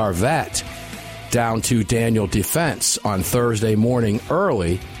the AAR Vet down to Daniel Defense on Thursday morning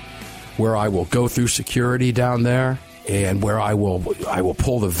early, where I will go through security down there, and where I will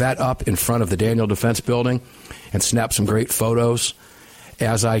pull the vet up in front of the Daniel Defense building and snap some great photos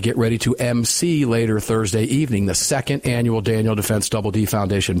as I get ready to MC later Thursday evening the second annual Daniel Defense Double D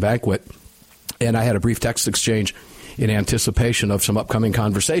Foundation banquet. And I had a brief text exchange in anticipation of some upcoming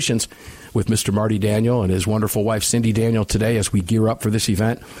conversations with Mr. Marty Daniel and his wonderful wife Cindy Daniel today as we gear up for this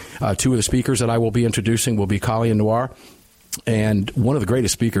event. Two of the speakers that I will be introducing will be Colleen Noir and one of the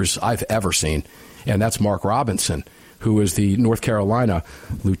greatest speakers I've ever seen, and that's Mark Robinson, who is the North Carolina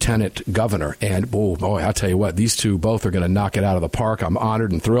Lieutenant Governor. And, oh, boy, I'll tell you what, these two both are going to knock it out of the park. I'm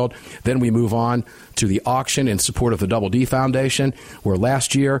honored and thrilled. Then we move on to the auction in support of the Double D Foundation, where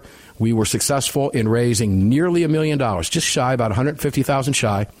last year we were successful in raising nearly $1 million, just shy, about $150,000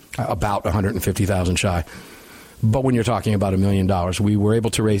 shy, about $150,000 shy. But when you're talking about $1 million, we were able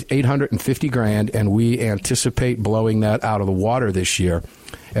to raise $850,000, and we anticipate blowing that out of the water this year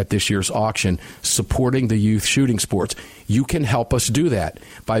at this year's auction, supporting the youth shooting sports. You can help us do that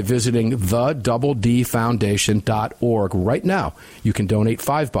by visiting thedoubledfoundation.org right now. You can donate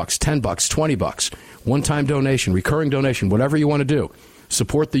 $5, $10, $20, one-time donation, recurring donation, whatever you want to do.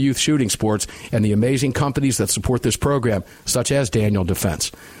 Support the youth shooting sports and the amazing companies that support this program, such as Daniel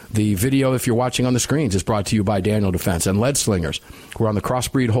Defense. The video, if you're watching on the screens, is brought to you by Daniel Defense and Lead Slingers. We're on the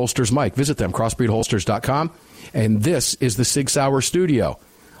Crossbreed Holsters mic. Visit them, crossbreedholsters.com. And this is the Sig Sauer Studio,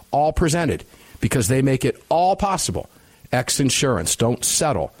 all presented because they make it all possible. X Insurance. Don't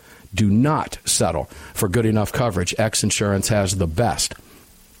settle. Do not settle for good enough coverage. X Insurance has the best.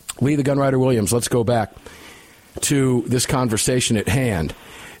 Lee the Gunrider Williams, let's go back to this conversation at hand,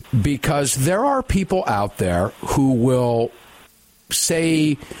 because there are people out there who will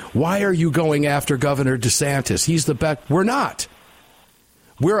say, why are you going after Governor DeSantis? He's the best. We're not.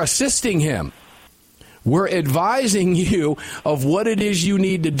 We're assisting him. We're advising you of what it is you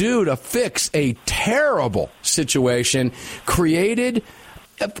need to do to fix a terrible situation created,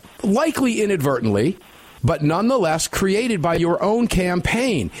 likely inadvertently, but nonetheless created by your own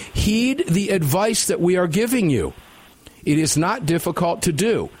campaign. Heed the advice that we are giving you. It is not difficult to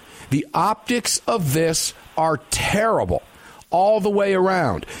do. The optics of this are terrible all the way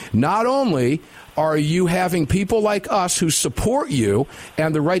around. Not only are you having people like us who support you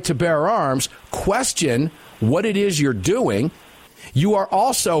and the right to bear arms question what it is you're doing? You are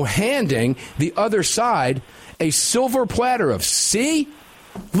also handing the other side a silver platter of, see,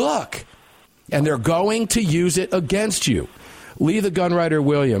 look, and they're going to use it against you. Lee the Gunwriter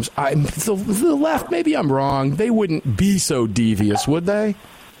Williams, the left, maybe I'm wrong, they wouldn't be so devious, would they?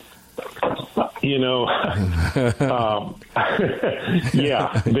 Yeah,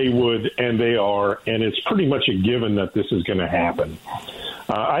 they would, and they are, and it's pretty much a given that this is going to happen.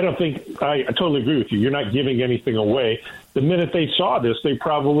 I totally agree with you. You're not giving anything away. The minute they saw this, they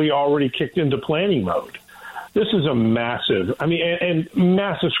probably already kicked into planning mode. This is a massive, and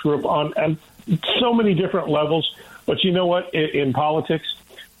massive screw up on so many different levels. But you know what? In politics,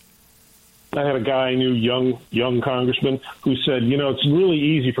 I had a guy I knew, young congressman, who said, it's really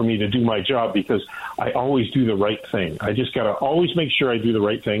easy for me to do my job because I always do the right thing. I just got to always make sure I do the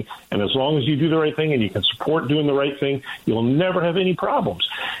right thing. And as long as you do the right thing and you can support doing the right thing, you'll never have any problems.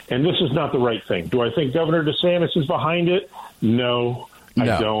 And this is not the right thing. Do I think Governor DeSantis is behind it? No. I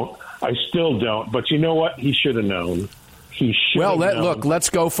don't. I still don't. But you know what? He should have known. Look, let's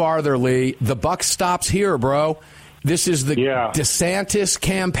go farther, Lee. The buck stops here, bro. This is the DeSantis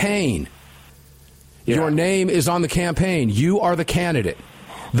campaign. Yeah. Your name is on the campaign. You are the candidate.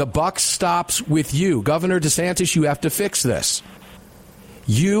 The buck stops with you. Governor DeSantis, you have to fix this.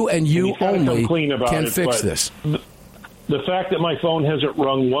 You and you only can fix this. The fact that my phone hasn't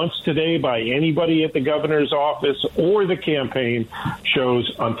rung once today by anybody at the governor's office or the campaign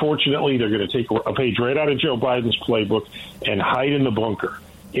shows, unfortunately, they're going to take a page right out of Joe Biden's playbook and hide in the bunker,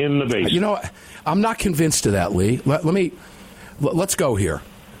 in the basement. I'm not convinced of that, Lee. Let's go here.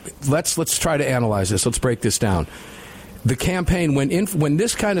 Let's try to analyze this. Let's break this down. The campaign, when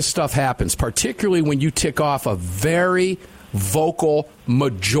this kind of stuff happens, particularly when you tick off a very vocal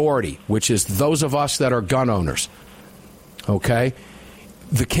majority, which is those of us that are gun owners, okay?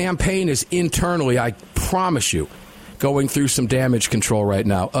 The campaign is internally, I promise you, going through some damage control right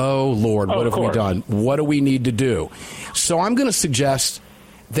now. Oh, Lord, what have we done? What do we need to do? So I'm going to suggest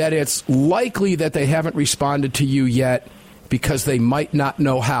that it's likely that they haven't responded to you yet because they might not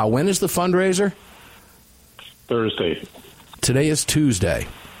know how. When is the fundraiser? Thursday. Today is Tuesday,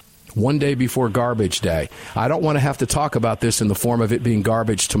 one day before Garbage Day. I don't want to have to talk about this in the form of it being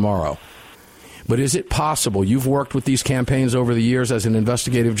garbage tomorrow. But is it possible? You've worked with these campaigns over the years as an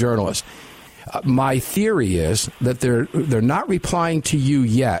investigative journalist. My theory is that they're not replying to you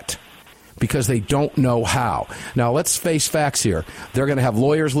yet because they don't know how. Now, let's face facts here. They're going to have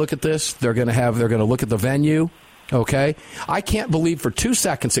lawyers look at this. They're going to look at the venue. Okay? I can't believe for 2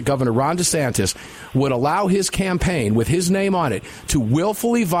 seconds that Governor Ron DeSantis would allow his campaign with his name on it to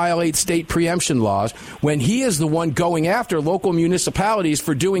willfully violate state preemption laws when he is the one going after local municipalities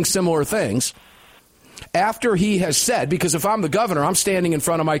for doing similar things. After he has said, because if I'm the governor, I'm standing in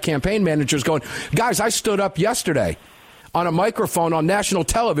front of my campaign managers going, guys, I stood up yesterday on a microphone on national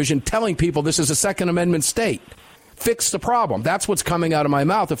television telling people this is a Second Amendment state. Fix the problem. That's what's coming out of my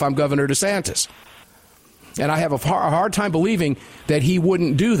mouth if I'm Governor DeSantis. And I have a hard time believing that he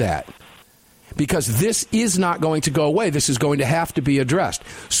wouldn't do that because this is not going to go away. This is going to have to be addressed.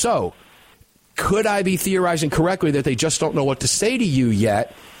 So could I be theorizing correctly that they just don't know what to say to you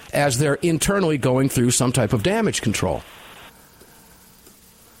yet as they're internally going through some type of damage control?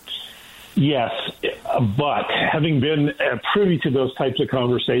 Yes, but having been privy to those types of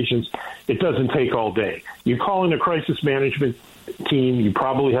conversations, it doesn't take all day. You call in a crisis management team, you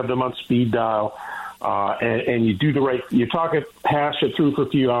probably have them on speed dial, and you do the right, you talk it, hash it through for a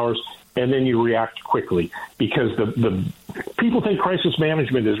few hours, and then you react quickly because the people think crisis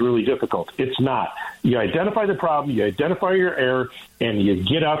management is really difficult. It's not. You identify the problem, you identify your error, and you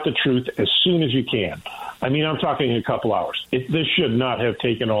get out the truth as soon as you can. I'm talking a couple hours. This should not have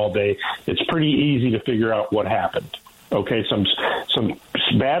taken all day. It's pretty easy to figure out what happened. Okay, some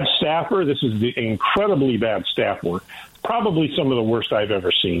bad staffer. This is the incredibly bad staff work. Probably some of the worst I've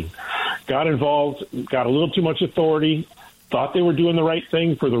ever seen. Got involved, got a little too much authority, thought they were doing the right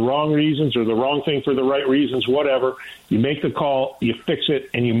thing for the wrong reasons or the wrong thing for the right reasons, whatever. You make the call, you fix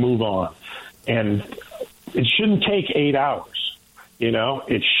it, and you move on. And it shouldn't take 8 hours.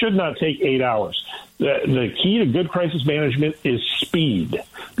 It should not take 8 hours. The key to good crisis management is speed,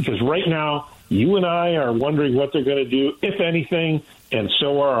 because right now you and I are wondering what they're going to do, if anything, and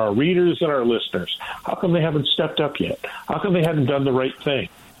so are our readers and our listeners. How come they haven't stepped up yet? How come they haven't done the right thing?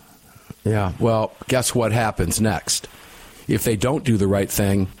 Yeah, well, guess what happens next? If they don't do the right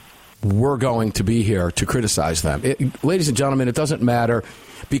thing, we're going to be here to criticize them. Ladies and gentlemen, it doesn't matter,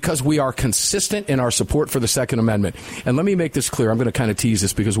 because we are consistent in our support for the Second Amendment. And let me make this clear. I'm going to kind of tease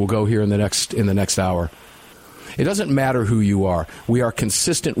this because we'll go here in the next hour. It doesn't matter who you are. We are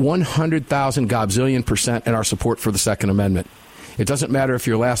consistent 100,000 gobzillion% in our support for the Second Amendment. It doesn't matter if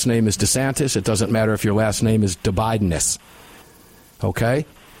your last name is DeSantis. It doesn't matter if your last name is DeBidenis. Okay?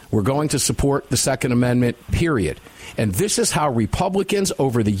 We're going to support the Second Amendment, period. And this is how Republicans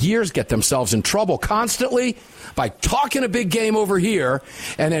over the years get themselves in trouble constantly, by talking a big game over here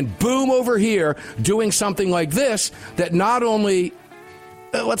and then boom over here doing something like this that not only,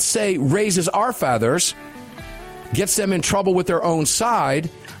 let's say, raises our feathers, gets them in trouble with their own side,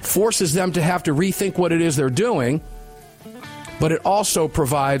 forces them to have to rethink what it is they're doing, but it also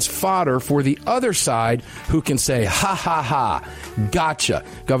provides fodder for the other side who can say, ha, ha, ha, gotcha.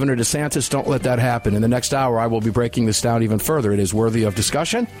 Governor DeSantis, don't let that happen. In the next hour, I will be breaking this down even further. It is worthy of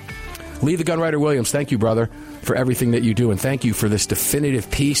discussion. Lee the Gunwriter Williams, thank you, brother, for everything that you do, and thank you for this definitive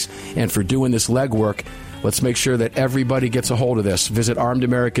piece and for doing this legwork. Let's make sure that everybody gets a hold of this. Visit Armed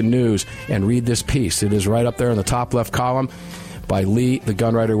American News and read this piece. It is right up there in the top left column by Lee the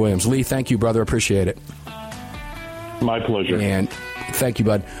Gunwriter Williams. Lee, thank you, brother. Appreciate it. My pleasure. And thank you,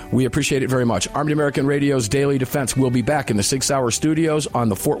 bud. We appreciate it very much. Armed American Radio's Daily Defense will be back in the 6 Hour studios on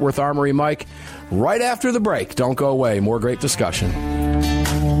the Fort Worth Armory mic right after the break. Don't go away. More great discussion.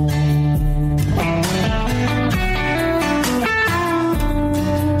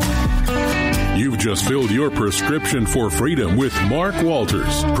 You've just filled your prescription for freedom with Mark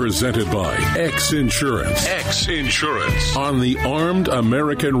Walters, presented by X Insurance. X Insurance on the Armed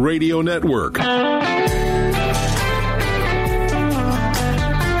American Radio Network.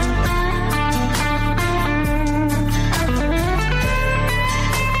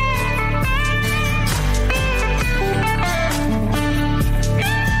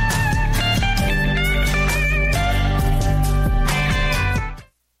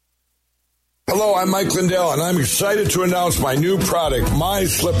 Hello, I'm Mike Lindell, and I'm excited to announce my new product, My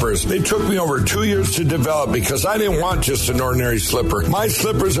Slippers. They took me over 2 years to develop because I didn't want just an ordinary slipper. My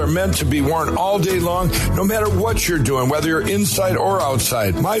slippers are meant to be worn all day long, no matter what you're doing, whether you're inside or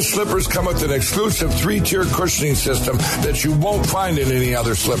outside. My slippers come with an exclusive 3-tier cushioning system that you won't find in any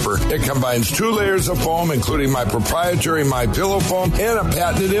other slipper. It combines 2 layers of foam, including my proprietary My Pillow foam and a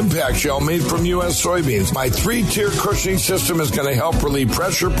patented impact gel made from U.S. soybeans. My 3-tier cushioning system is going to help relieve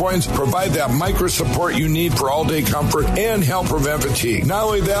pressure points, provide that micro support you need for all-day comfort, and help prevent fatigue. Not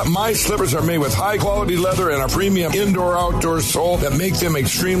only that, my slippers are made with high-quality leather and a premium indoor-outdoor sole that make them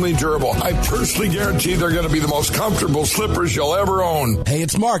extremely durable. I personally guarantee they're going to be the most comfortable slippers you'll ever own. Hey,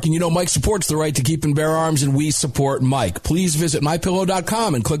 it's Mark, and you know Mike supports the right to keep and bear arms, and we support Mike. Please visit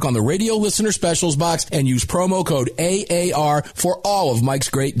MyPillow.com and click on the radio listener specials box and use promo code AAR for all of Mike's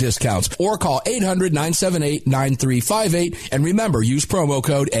great discounts. Or call 800-978-9358, and remember, use promo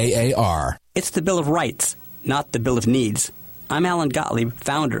code AAR. It's the Bill of Rights, not the Bill of Needs. I'm Alan Gottlieb,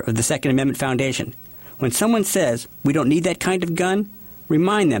 founder of the Second Amendment Foundation. When someone says we don't need that kind of gun,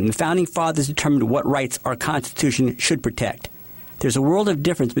 remind them the Founding Fathers determined what rights our Constitution should protect. There's a world of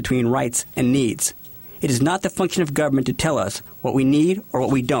difference between rights and needs. It is not the function of government to tell us what we need or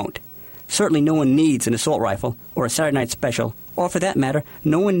what we don't. Certainly no one needs an assault rifle or a Saturday Night Special, or for that matter,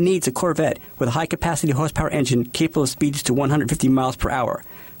 no one needs a Corvette with a high-capacity horsepower engine capable of speeds to 150 miles per hour.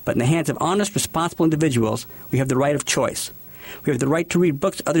 But in the hands of honest, responsible individuals, we have the right of choice. We have the right to read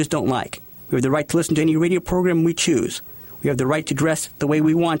books others don't like. We have the right to listen to any radio program we choose. We have the right to dress the way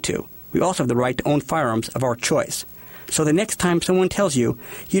we want to. We also have the right to own firearms of our choice. So the next time someone tells you,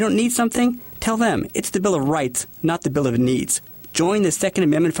 you don't need something, tell them it's the Bill of Rights, not the Bill of Needs. Join the Second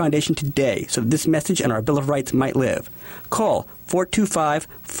Amendment Foundation today so that this message and our Bill of Rights might live. Call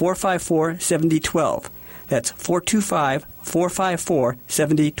 425-454-7012. That's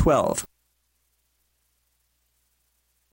 425-454-7012.